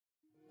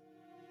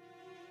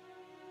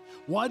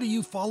Why do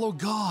you follow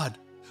God?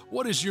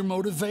 What is your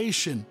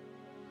motivation?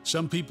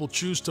 Some people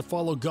choose to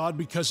follow God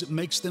because it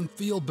makes them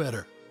feel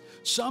better.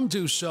 Some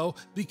do so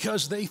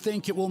because they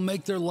think it will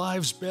make their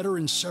lives better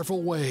in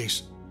several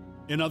ways.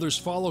 And others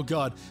follow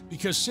God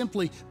because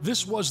simply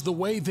this was the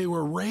way they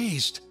were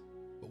raised.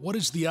 But what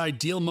is the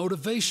ideal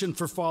motivation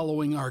for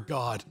following our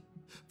God?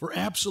 For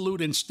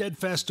absolute and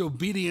steadfast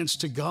obedience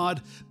to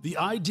God, the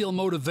ideal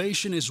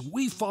motivation is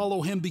we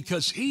follow Him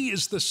because He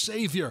is the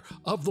Savior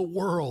of the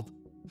world.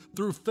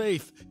 Through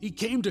faith, He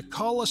came to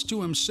call us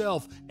to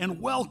Himself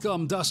and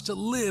welcomed us to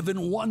live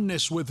in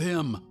oneness with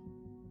Him.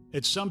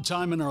 At some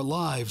time in our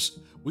lives,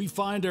 we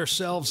find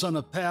ourselves on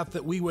a path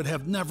that we would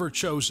have never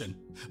chosen.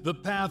 The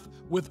path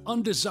with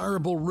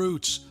undesirable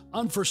routes,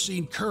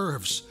 unforeseen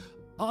curves,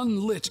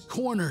 unlit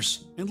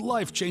corners, and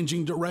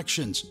life-changing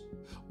directions.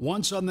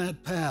 Once on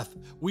that path,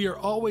 we are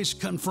always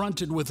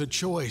confronted with a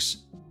choice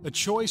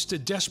to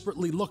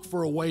desperately look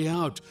for a way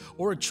out,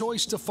 or a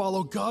choice to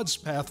follow God's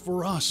path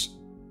for us.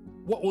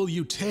 What will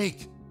you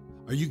take?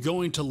 Are you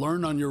going to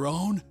learn on your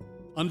own,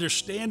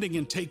 understanding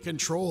and take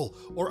control,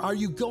 or are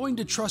you going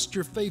to trust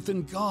your faith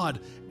in God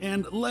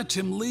and let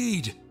Him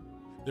lead?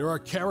 There are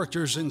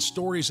characters and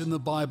stories in the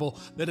Bible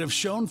that have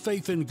shown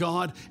faith in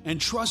God and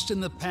trust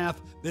in the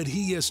path that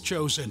He has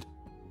chosen.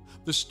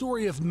 The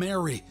story of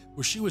Mary,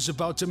 where she was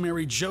about to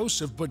marry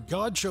Joseph, but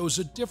God chose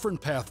a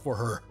different path for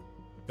her.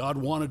 God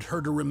wanted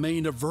her to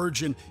remain a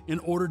virgin in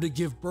order to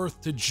give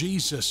birth to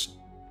Jesus.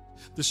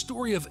 The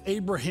story of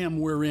Abraham,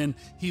 wherein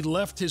he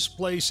left his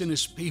place and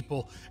his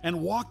people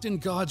and walked in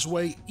God's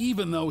way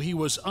even though he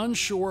was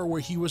unsure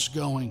where he was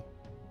going.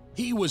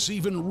 He was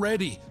even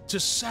ready to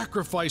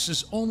sacrifice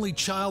his only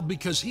child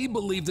because he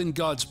believed in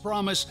God's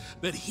promise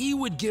that He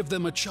would give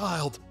them a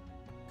child.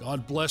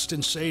 God blessed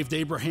and saved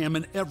Abraham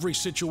in every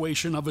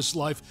situation of his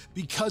life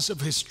because of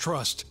his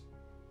trust.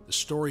 The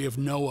story of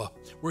Noah,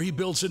 where he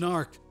builds an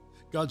ark.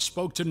 God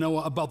spoke to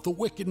Noah about the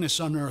wickedness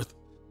on earth.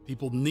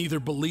 People neither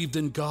believed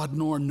in God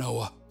nor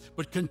Noah,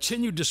 but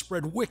continued to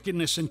spread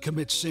wickedness and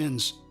commit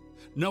sins.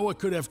 Noah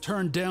could have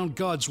turned down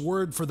God's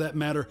word for that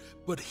matter,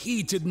 but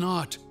he did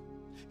not.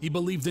 He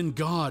believed in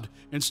God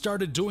and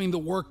started doing the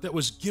work that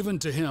was given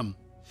to him.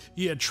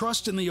 He had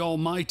trust in the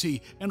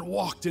Almighty and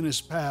walked in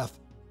His path.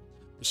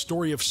 The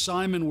story of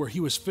Simon, where he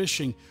was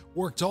fishing,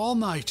 worked all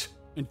night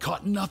and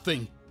caught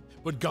nothing.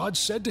 But God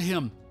said to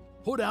him,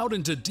 "Put out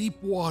into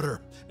deep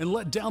water and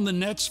let down the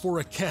nets for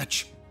a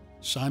catch."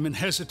 Simon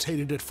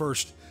hesitated at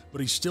first,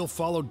 but he still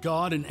followed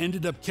God and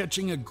ended up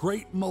catching a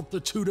great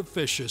multitude of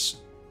fishes.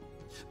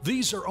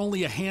 These are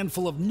only a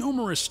handful of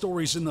numerous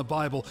stories in the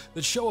Bible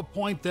that show a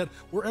point that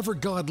wherever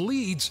God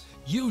leads,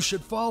 you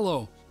should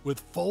follow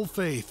with full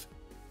faith.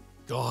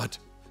 God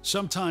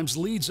sometimes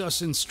leads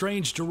us in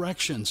strange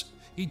directions.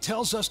 He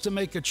tells us to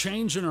make a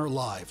change in our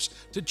lives,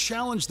 to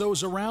challenge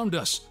those around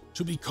us,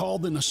 to be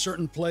called in a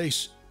certain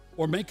place,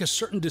 or make a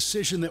certain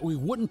decision that we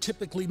wouldn't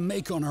typically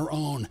make on our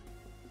own.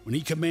 When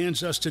He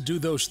commands us to do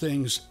those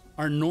things,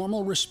 our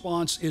normal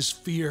response is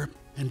fear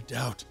and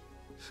doubt.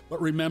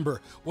 But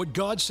remember what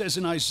God says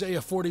in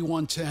Isaiah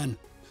 41:10,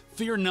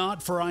 "Fear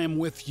not, for I am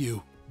with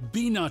you.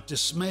 Be not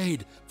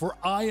dismayed, for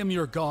I am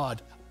your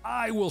God.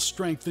 I will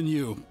strengthen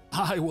you.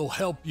 I will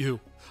help you.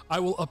 I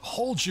will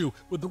uphold you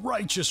with the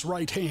righteous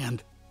right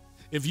hand."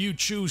 If you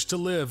choose to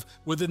live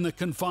within the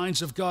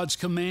confines of God's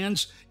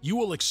commands, you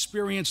will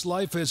experience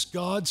life as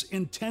God's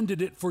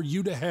intended it for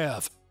you to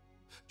have.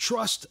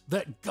 Trust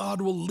that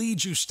God will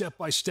lead you step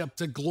by step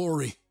to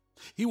glory.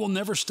 He will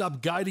never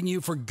stop guiding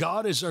you, for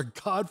God is our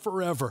God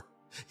forever.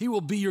 He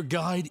will be your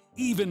guide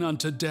even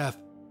unto death.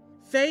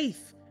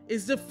 Faith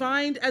is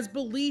defined as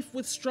belief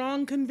with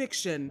strong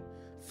conviction,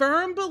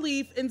 firm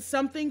belief in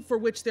something for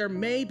which there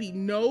may be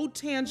no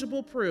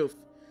tangible proof,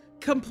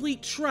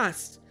 complete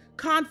trust,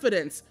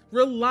 confidence,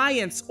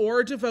 reliance,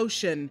 or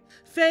devotion.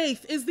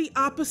 Faith is the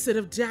opposite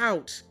of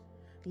doubt.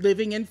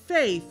 Living in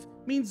faith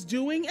means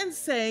doing and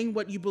saying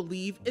what you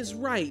believe is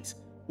right,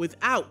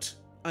 without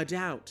a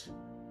doubt.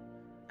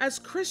 As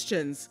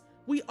Christians,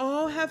 we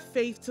all have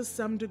faith to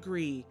some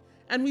degree,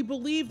 and we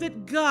believe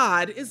that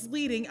God is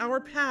leading our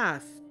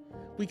path.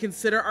 We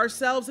consider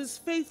ourselves as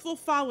faithful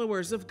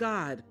followers of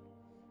God.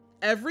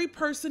 Every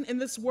person in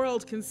this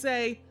world can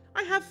say,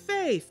 "I have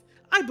faith.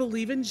 I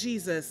believe in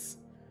Jesus."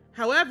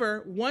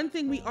 However, one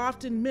thing we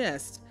often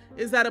miss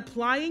is that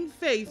applying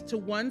faith to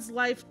one's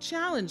life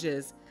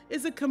challenges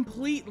is a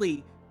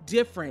completely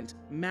different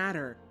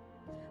matter.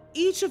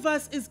 Each of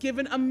us is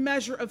given a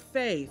measure of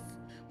faith.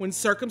 When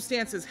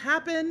circumstances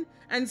happen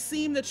and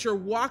seem that you're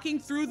walking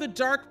through the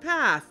dark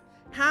path,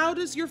 how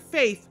does your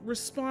faith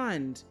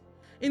respond?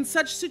 In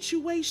such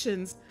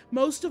situations,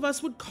 most of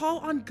us would call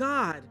on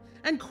God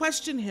and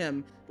question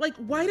Him, like,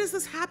 "Why does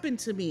this happen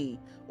to me?"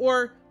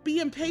 Or be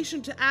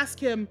impatient to ask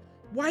Him,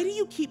 "Why do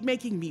you keep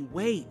making me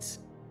wait?"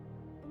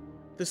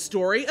 The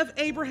story of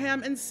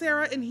Abraham and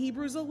Sarah in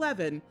Hebrews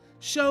 11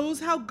 shows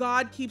how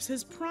God keeps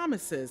His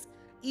promises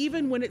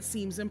even when it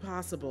seems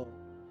impossible.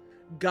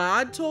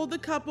 God told the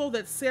couple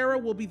that Sarah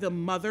will be the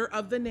mother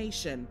of the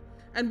nation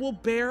and will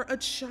bear a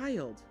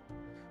child.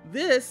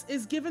 This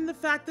is given the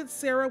fact that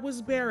Sarah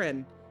was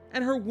barren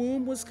and her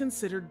womb was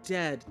considered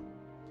dead.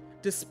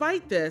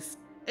 Despite this,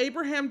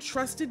 Abraham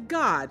trusted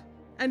God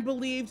and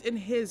believed in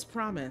his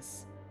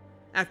promise.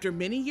 After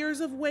many years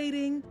of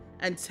waiting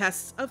and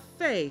tests of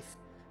faith,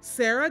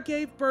 Sarah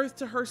gave birth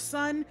to her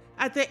son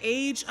at the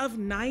age of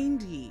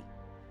 90.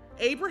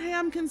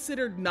 Abraham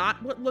considered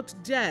not what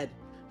looked dead.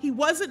 He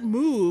wasn't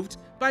moved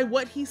by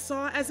what he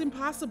saw as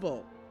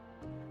impossible.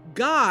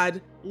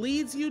 God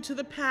leads you to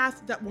the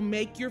path that will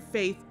make your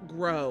faith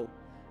grow.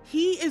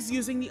 He is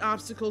using the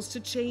obstacles to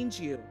change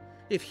you.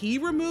 If he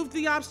removed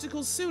the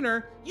obstacles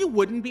sooner, you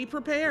wouldn't be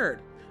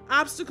prepared.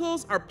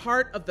 Obstacles are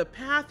part of the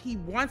path he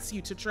wants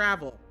you to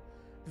travel.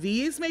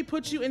 These may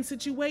put you in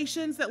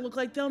situations that look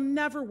like they'll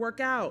never work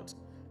out.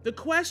 The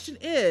question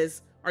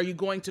is, are you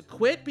going to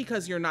quit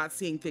because you're not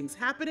seeing things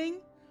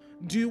happening?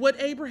 Do what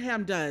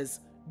Abraham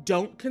does.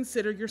 Don't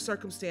consider your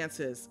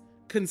circumstances.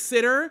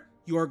 Consider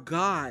your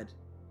God.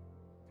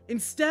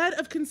 Instead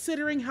of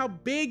considering how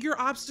big your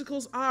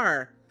obstacles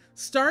are,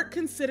 start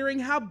considering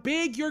how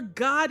big your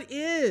God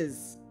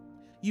is.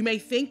 You may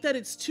think that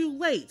it's too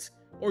late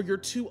or you're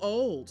too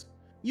old.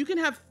 You can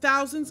have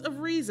thousands of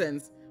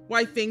reasons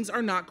why things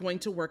are not going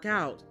to work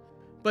out.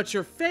 But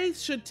your faith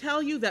should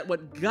tell you that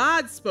what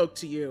God spoke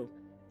to you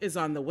is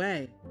on the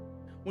way.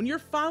 When you're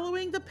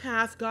following the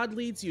path God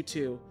leads you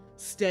to,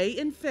 stay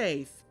in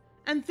faith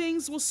and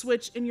things will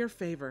switch in your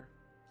favor.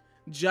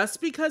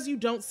 Just because you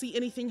don't see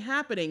anything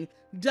happening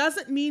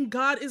doesn't mean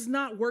God is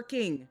not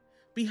working.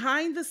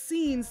 Behind the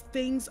scenes,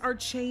 things are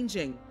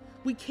changing.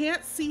 We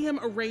can't see him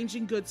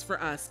arranging goods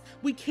for us.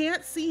 We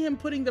can't see him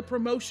putting the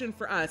promotion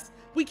for us.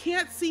 We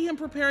can't see him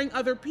preparing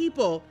other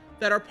people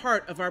that are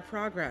part of our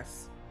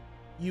progress.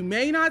 You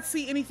may not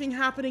see anything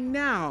happening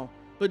now,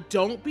 but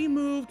don't be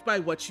moved by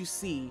what you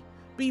see.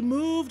 Be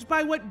moved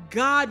by what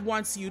God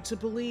wants you to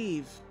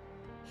believe.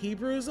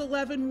 Hebrews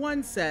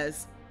 11:1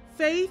 says,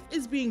 "Faith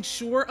is being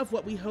sure of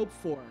what we hope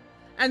for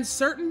and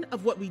certain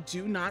of what we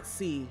do not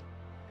see."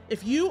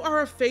 If you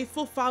are a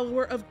faithful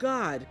follower of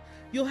God,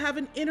 you'll have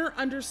an inner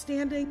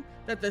understanding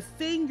that the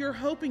thing you're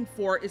hoping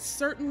for is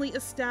certainly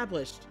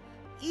established,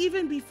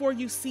 even before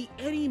you see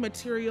any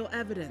material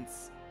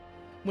evidence.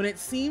 When it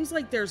seems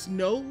like there's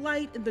no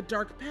light in the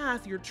dark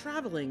path you're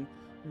traveling,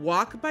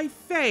 walk by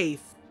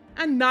faith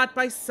and not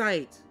by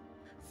sight.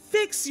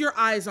 Fix your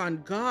eyes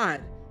on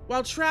God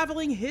while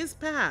traveling his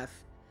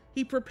path.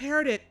 He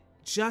prepared it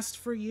just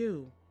for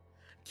you.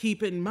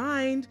 Keep in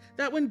mind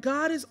that when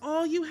God is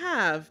all you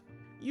have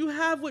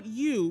what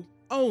you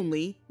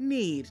only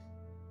need.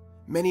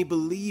 Many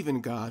believe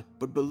in God,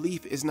 but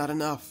belief is not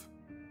enough.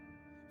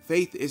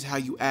 Faith is how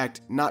you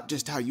act, not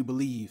just how you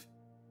believe.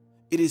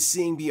 It is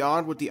seeing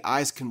beyond what the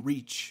eyes can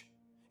reach.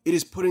 It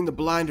is putting the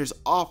blinders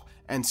off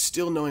and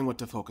still knowing what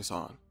to focus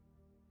on.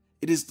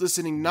 It is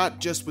listening not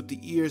just with the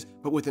ears,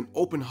 but with an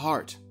open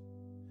heart.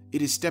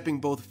 It is stepping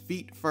both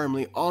feet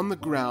firmly on the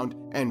ground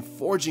and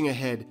forging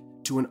ahead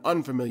to an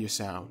unfamiliar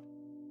sound.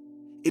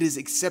 It is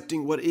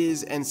accepting what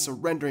is and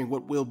surrendering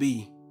what will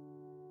be.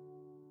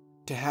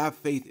 To have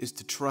faith is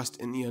to trust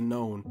in the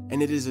unknown,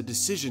 and it is a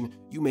decision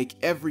you make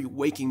every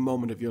waking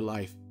moment of your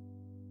life.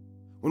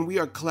 When we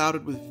are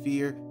clouded with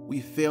fear, we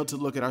fail to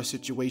look at our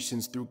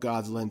situations through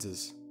God's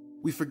lenses.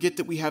 We forget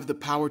that we have the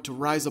power to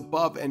rise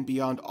above and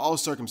beyond all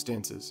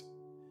circumstances.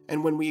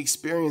 And when we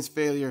experience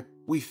failure,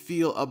 we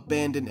feel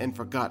abandoned and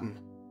forgotten.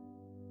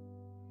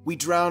 We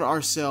drown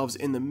ourselves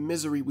in the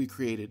misery we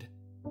created.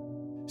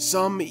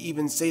 Some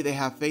even say they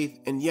have faith,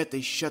 and yet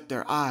they shut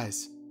their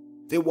eyes.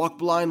 They walk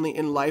blindly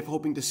in life,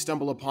 hoping to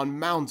stumble upon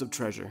mounds of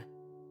treasure.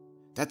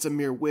 That's a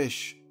mere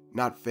wish,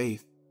 not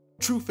faith.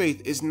 True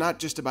faith is not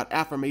just about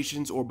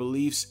affirmations or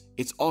beliefs,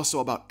 it's also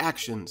about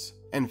actions,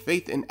 and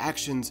faith and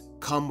actions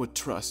come with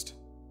trust.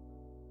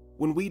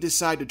 When we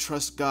decide to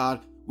trust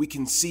God, we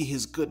can see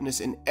his goodness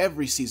in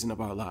every season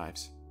of our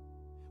lives.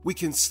 We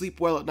can sleep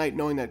well at night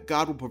knowing that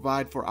God will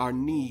provide for our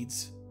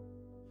needs.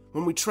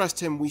 When we trust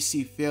him, we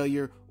see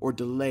failure or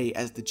delay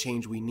as the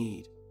change we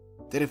need.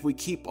 That if we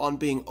keep on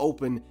being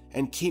open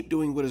and keep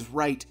doing what is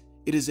right,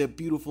 it is a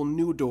beautiful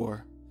new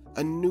door,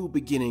 a new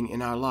beginning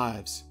in our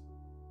lives.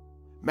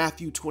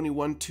 Matthew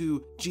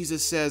 21:2,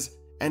 Jesus says,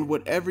 "And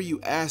whatever you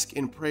ask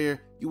in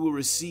prayer, you will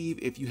receive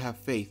if you have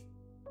faith."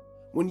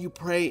 When you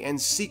pray and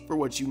seek for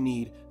what you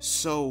need,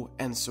 sow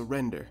and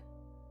surrender.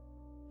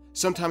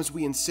 Sometimes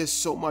we insist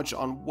so much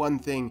on one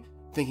thing,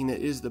 thinking that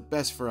it is the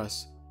best for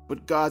us,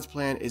 but God's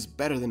plan is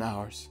better than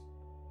ours.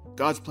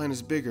 God's plan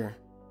is bigger.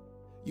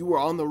 You are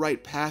on the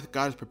right path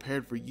God has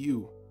prepared for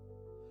you.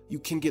 You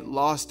can get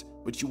lost,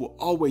 but you will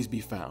always be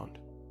found.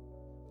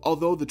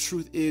 Although the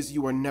truth is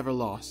you are never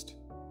lost.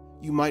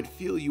 You might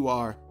feel you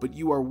are, but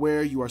you are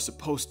where you are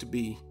supposed to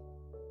be.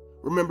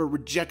 Remember,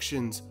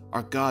 rejections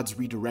are God's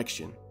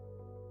redirection.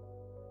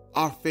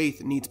 Our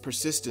faith needs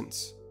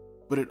persistence,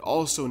 but it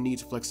also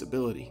needs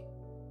flexibility.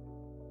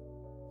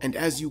 And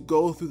as you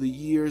go through the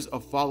years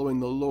of following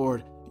the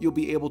Lord, you'll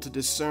be able to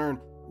discern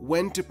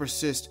when to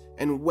persist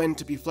and when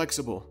to be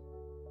flexible.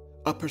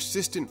 A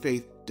persistent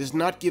faith does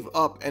not give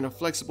up, and a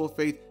flexible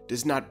faith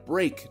does not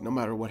break no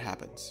matter what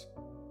happens.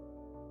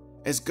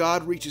 As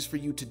God reaches for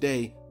you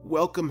today,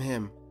 welcome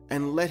Him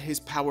and let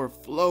His power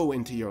flow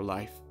into your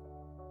life.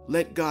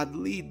 Let God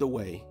lead the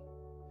way.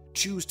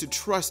 Choose to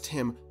trust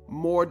Him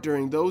more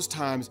during those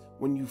times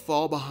when you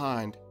fall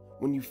behind,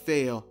 when you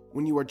fail,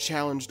 when you are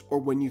challenged, or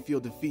when you feel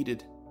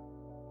defeated.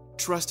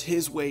 Trust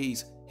His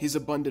ways, His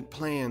abundant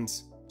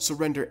plans.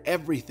 Surrender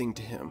everything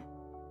to Him.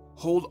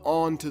 Hold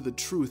on to the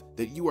truth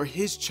that you are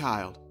His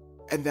child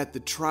and that the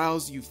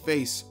trials you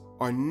face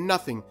are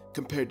nothing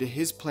compared to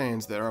His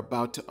plans that are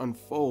about to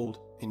unfold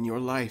in your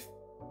life.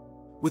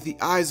 With the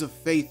eyes of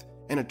faith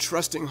and a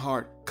trusting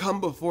heart,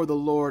 come before the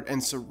Lord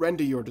and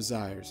surrender your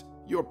desires,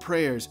 your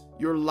prayers,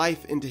 your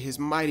life into His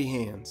mighty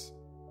hands.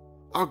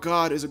 Our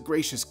God is a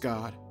gracious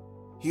God.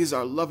 He is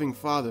our loving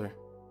Father.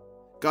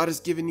 God has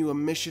given you a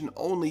mission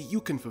only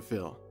you can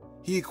fulfill.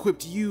 He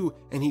equipped you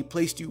and He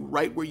placed you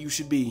right where you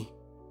should be.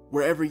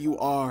 Wherever you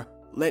are,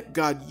 let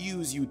God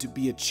use you to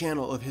be a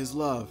channel of His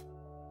love.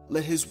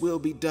 Let His will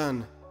be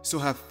done, so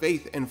have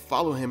faith and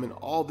follow Him in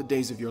all the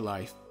days of your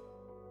life.